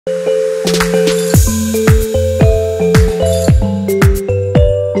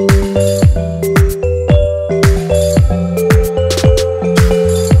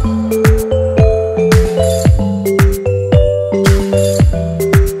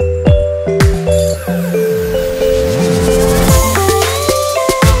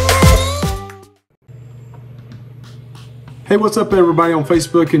Hey, what's up everybody on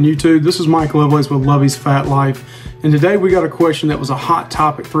Facebook and YouTube? This is Mike Lovelace with Lovey's Fat Life. And today we got a question that was a hot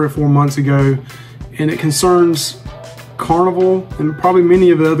topic 3 or 4 months ago. And it concerns Carnival and probably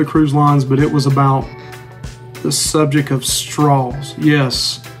many of the other cruise lines, but it was about the subject of straws.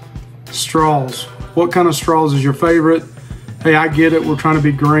 Yes, straws. What kind of straws is your favorite? Hey, I get it. We're trying to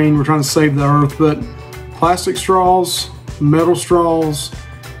be green. We're trying to save the earth, but plastic straws, metal straws,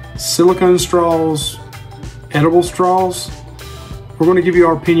 silicone straws, edible straws. We're going to give you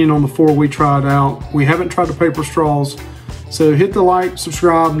our opinion on the 4 we tried out. We haven't tried the paper straws, so hit the like,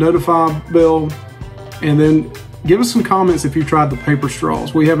 subscribe, notify bell, and then give us some comments if you tried the paper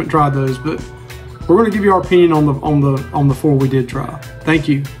straws. We haven't tried those, but we're going to give you our opinion on the 4 we did try. Thank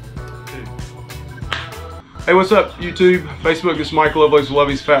you. Hey, what's up YouTube, Facebook? This is Mike Lovelace with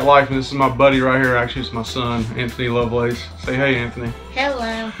Lovey's Fat Life, and this is my buddy right here. Actually, it's my son, Anthony Lovelace. Say hey, Anthony.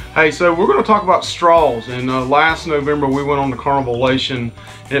 Hello. Hey, so we're going to talk about straws. And last November we went on the Carnivalation,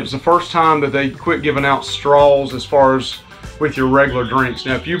 and it was the first time that they quit giving out straws as far as with your regular drinks.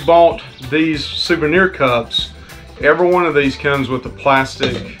 Now, if you bought these souvenir cups, every one of these comes with the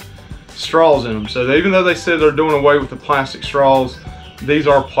plastic straws in them. So even though they said they're doing away with the plastic straws, these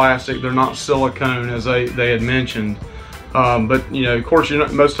are plastic. They're not silicone as they had mentioned. But you know, of course,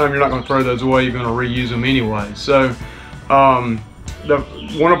 most of the time you're not going to throw those away. You're going to reuse them anyway. So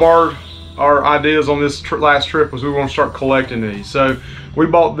one of our ideas on this last trip was we want to start collecting these. So we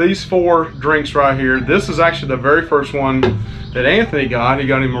bought these 4 drinks right here. This is actually the very first one that Anthony got. He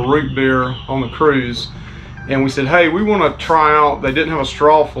got him a root beer on the cruise, and we said, hey, we want to try out. They didn't have a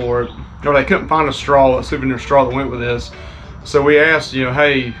straw for it, or they couldn't find a straw, a souvenir straw that went with this. So we asked, you know,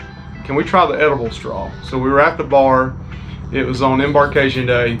 hey, can we try the edible straw? So we were at the bar. It was on embarkation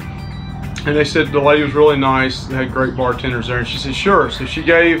day, and they said the lady was really nice. They had great bartenders there, and she said sure. So she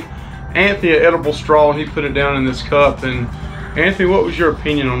gave Anthony an edible straw, and he put it down in this cup. And Anthony, what was your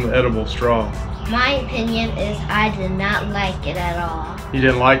opinion on the edible straw? My opinion is I did not like it at all. You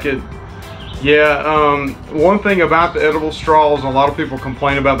didn't like it? Yeah, one thing about the edible straws, a lot of people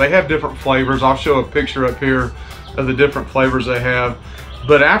complain about, they have different flavors. I'll show a picture up here of the different flavors they have.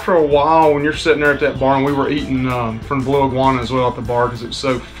 But after a while, when you're sitting there at that bar, and we were eating from Blue Iguana as well at the bar because it was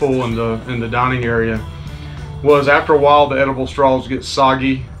so full in the dining area, was after a while the edible straws get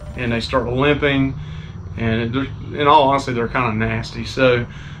soggy and they start limping, and in all honesty, they're kind of nasty. So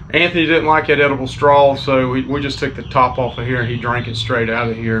Anthony didn't like that edible straw, so we just took the top off of here and he drank it straight out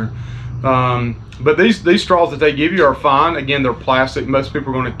of here. But these straws that they give you are fine. Again, they're plastic. Most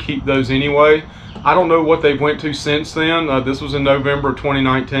people are going to keep those anyway. I don't know what they've went to since then. This was in November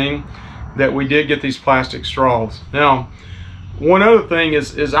 2019 that we did get these plastic straws. Now, one other thing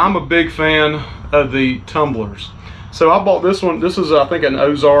is I'm a big fan of the tumblers. So I bought this one. This is, I think, an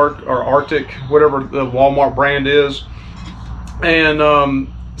Ozark or Arctic, whatever the Walmart brand is. And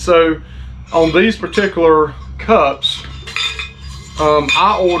so on these particular cups,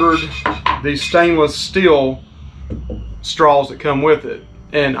 I ordered these stainless steel straws that come with it.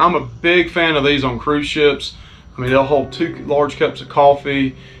 And I'm a big fan of these on cruise ships. I mean, they'll hold 2 large cups of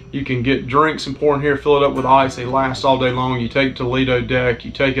coffee. You can get drinks and pour in here, fill it up with ice. They last all day long. You take it to Lido deck,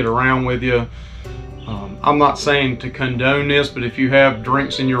 you take it around with you. I'm not saying to condone this, but if you have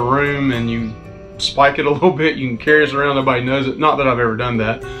drinks in your room and you spike it a little bit, you can carry this around, nobody knows it. Not that I've ever done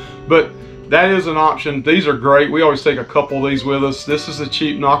that, but that is an option. These are great. We always take a couple of these with us. This is a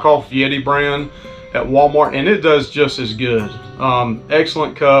cheap knockoff Yeti brand at Walmart, and it does just as good.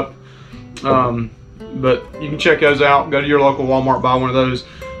 Excellent cup. But you can check those out. Go to your local Walmart, buy one of those.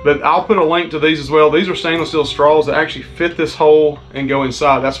 But I'll put a link to these as well. These are stainless steel straws that actually fit this hole and go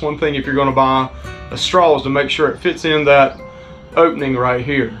inside. That's one thing if you're going to buy a straw, is to make sure it fits in that opening right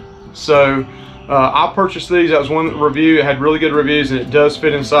here. So I purchased these. That was one review. It had really good reviews, and it does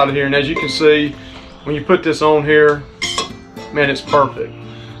fit inside of here. And as you can see, when you put this on here, man, it's perfect.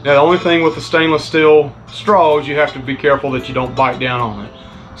 Now, the only thing with the stainless steel straws, you have to be careful that you don't bite down on it.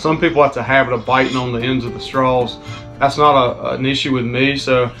 Some people have a habit of biting on the ends of the straws. That's not an issue with me.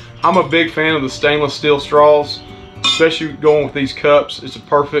 So I'm a big fan of the stainless steel straws, especially going with these cups. It's a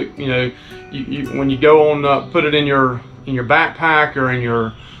perfect, you know, when you go on, put it in your backpack or in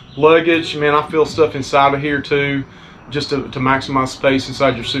your luggage. Man, I feel stuff inside of here too, just to maximize space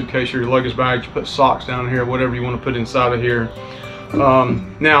inside your suitcase or your luggage bag. You put socks down here, whatever you want to put inside of here.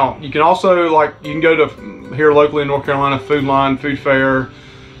 Now, you can also, you can go to here locally in North Carolina, Food Line, Food Fair,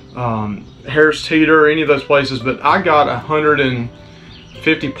 Harris Teeter, any of those places, but I got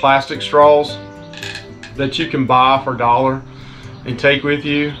 150 plastic straws that you can buy for $1 and take with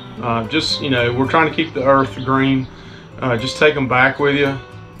you. Just, you know, we're trying to keep the earth green. Just take them back with you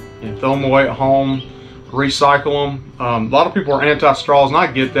and throw them away at home. recycle them. A lot of people are anti-straws, and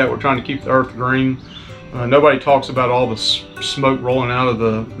I get that. We're trying to keep the earth green. Nobody talks about all the smoke rolling out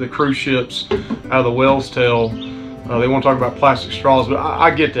of the cruise ships, out of the whale's tail. They want to talk about plastic straws, but I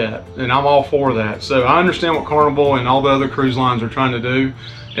get that, and I'm all for that. So I understand what Carnival and all the other cruise lines are trying to do,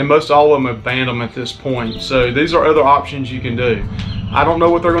 and most all of them have banned them at this point. So these are other options you can do. I don't know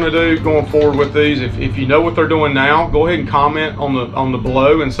what they're going to do going forward with these. If you know what they're doing now, go ahead and comment on the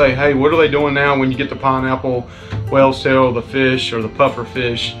below and say, hey, what are they doing now when you get the pineapple, whale's tail, the fish, or the puffer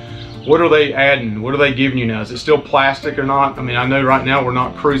fish? What are they adding? What are they giving you now? Is it still plastic or not? I mean, I know right now we're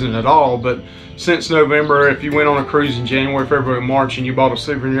not cruising at all, but since November, if you went on a cruise in January, February, March, and you bought a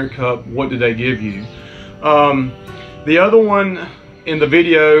souvenir cup, what did they give you? The other one in the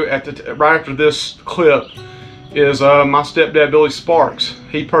video right after this clip is my stepdad, Billy Sparks.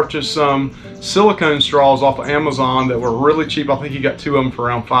 He purchased some silicone straws off of Amazon that were really cheap. I think he got 2 of them for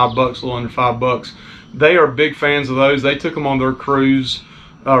around $5, a little under $5. They are big fans of those. They took them on their cruise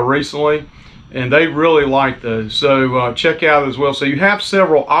recently, and they really like those. So check out as well. So you have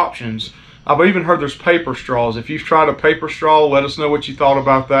several options. I've even heard there's paper straws. If you've tried a paper straw, let us know what you thought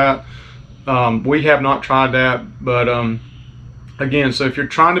about that. We have not tried that, but again, so if you're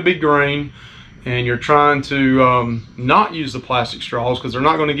trying to be green and you're trying to not use the plastic straws, because they're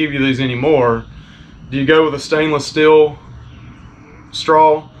not going to give you these anymore, do you go with a stainless steel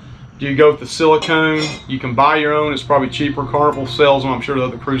straw? Do you go with the silicone? You can buy your own. It's probably cheaper. Carnival sells them. I'm sure the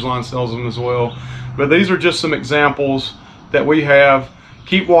other cruise line sells them as well. But these are just some examples that we have.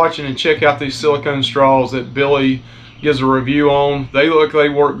 Keep watching and check out these silicone straws that Billy gives a review on. They look, they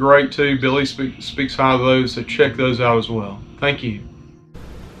work great too. Billy speaks high of those, so check those out as well. Thank you.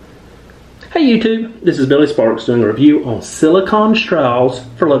 Hey YouTube, this is Billy Sparks doing a review on silicone straws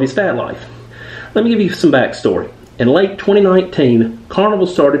for Lovey's Fat Life. Let me give you some backstory. In late 2019, Carnival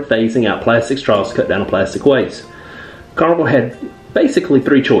started phasing out plastic straws to cut down on plastic waste. Carnival had basically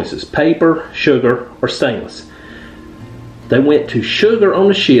 3 choices: paper, sugar, or stainless. They went to sugar on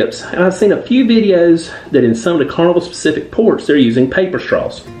the ships, and I've seen a few videos that in some of the Carnival specific ports they're using paper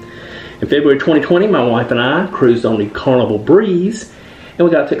straws. In February 2020, my wife and I cruised on the Carnival Breeze, and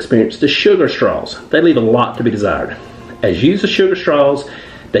we got to experience the sugar straws. They leave a lot to be desired. As you use the sugar straws,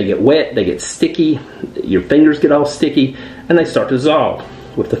 they get wet, they get sticky, your fingers get all sticky, and they start to dissolve.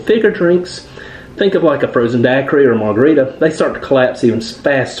 With the thicker drinks, think of like a frozen daiquiri or a margarita, they start to collapse even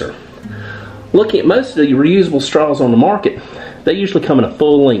faster. Looking at most of the reusable straws on the market, they usually come in a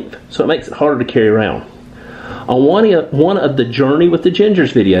full length, so it makes it harder to carry around. On one of the Journey with the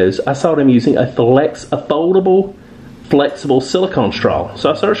Gingers videos, I saw them using a foldable, flexible silicone straw.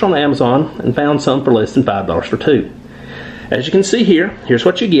 So I searched on Amazon and found some for less than $5 for 2. As you can see here, here's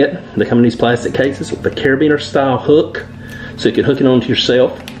what you get. They come in these plastic cases with a carabiner style hook, so you can hook it onto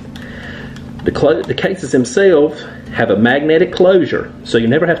yourself. The cases themselves have a magnetic closure, so you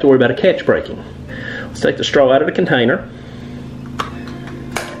never have to worry about a catch breaking. Let's take the straw out of the container.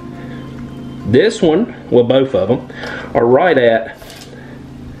 This one, well, both of them, are right at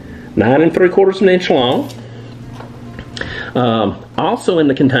 9 3/4 inch long. Also in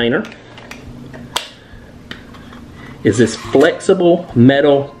the container is this flexible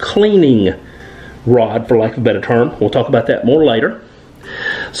metal cleaning rod, for lack of a better term. We'll talk about that more later.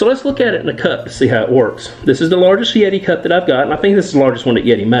 So let's look at it in a cup to see how it works. This is the largest Yeti cup that I've got, and I think this is the largest one that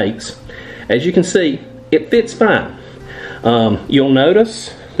Yeti makes. As you can see, it fits fine. You'll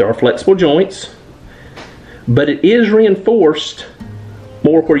notice there are flexible joints, but it is reinforced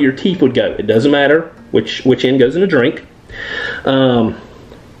more where your teeth would go. It doesn't matter which end goes in a drink. Now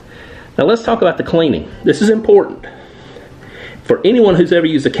let's talk about the cleaning. This is important. For anyone who's ever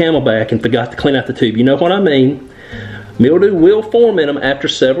used a Camelback and forgot to clean out the tube, you know what I mean. Mildew will form in them after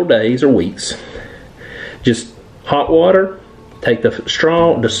several days or weeks. Just hot water, take the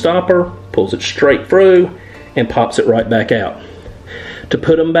straw, the stopper, pulls it straight through, and pops it right back out. To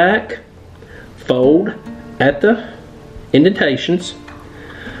put them back, fold at the indentations,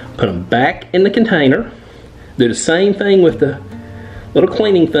 put them back in the container, do the same thing with the little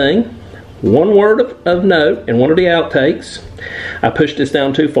cleaning thing. One word of note and one of the outtakes. I pushed this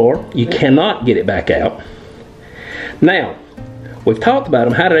down too far. You cannot get it back out. Now, we've talked about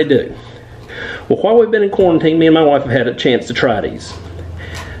them. How do they do? Well, while we've been in quarantine, me and my wife have had a chance to try these.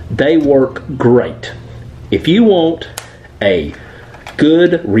 They work great. If you want a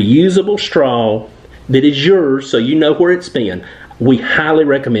good reusable straw that is yours so you know where it's been, we highly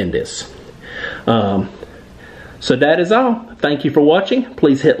recommend this. So that is all. Thank you for watching.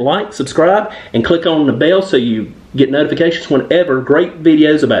 Please hit like, subscribe, and click on the bell so you get notifications whenever great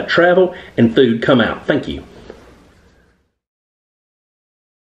videos about travel and food come out. Thank you.